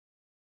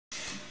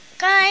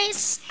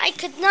guys, I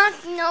could not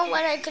know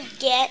what I could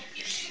get.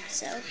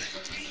 So,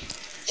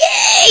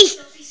 yay!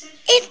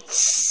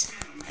 It's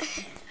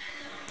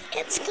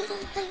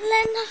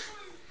Glenna.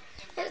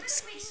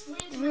 It's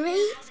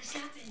Grait.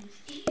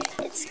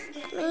 It's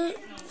Grait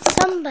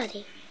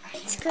somebody.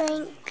 It's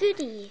Grait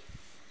Goodeve.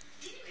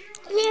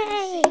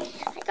 Yay!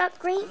 I got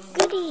Grait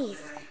Goodeve.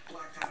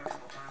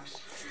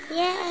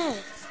 Yay!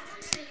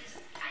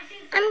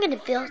 I'm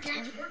gonna build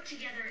him.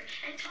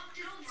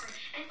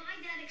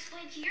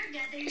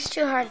 It's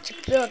too hard to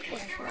build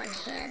with one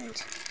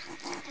hand.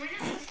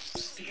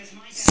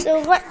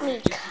 So let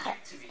me cut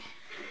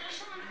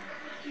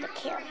the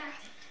camera.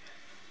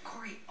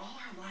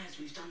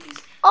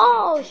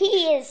 Oh,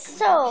 he is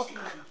so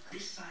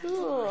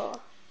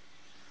cool.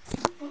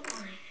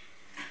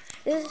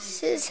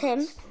 This is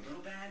him.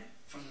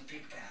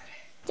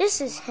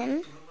 This is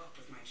him.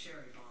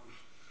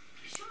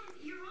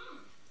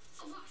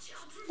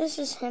 This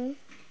is him.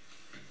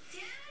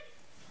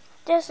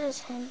 This is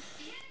him.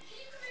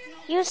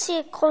 You see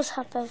a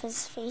close-up of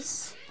his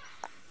face.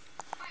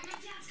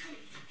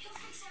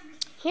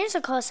 Here's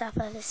a close-up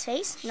of his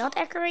face. No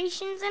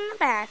decorations in the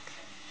back.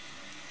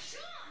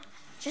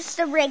 Just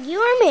a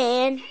regular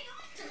man.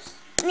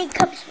 And he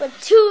comes with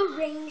 2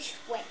 ranged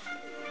weapons.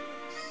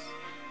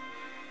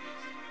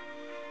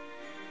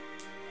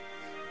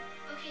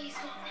 Okay, he's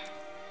gone.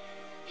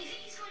 You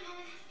think he's going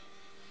home?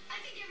 I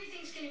think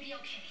everything's going to be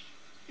okay.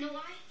 Know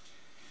why?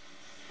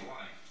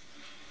 Why?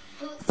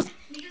 Well,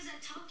 because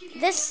that talk you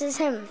gave. This is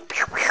him.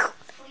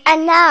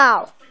 And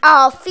now,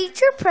 our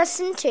feature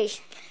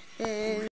presentation.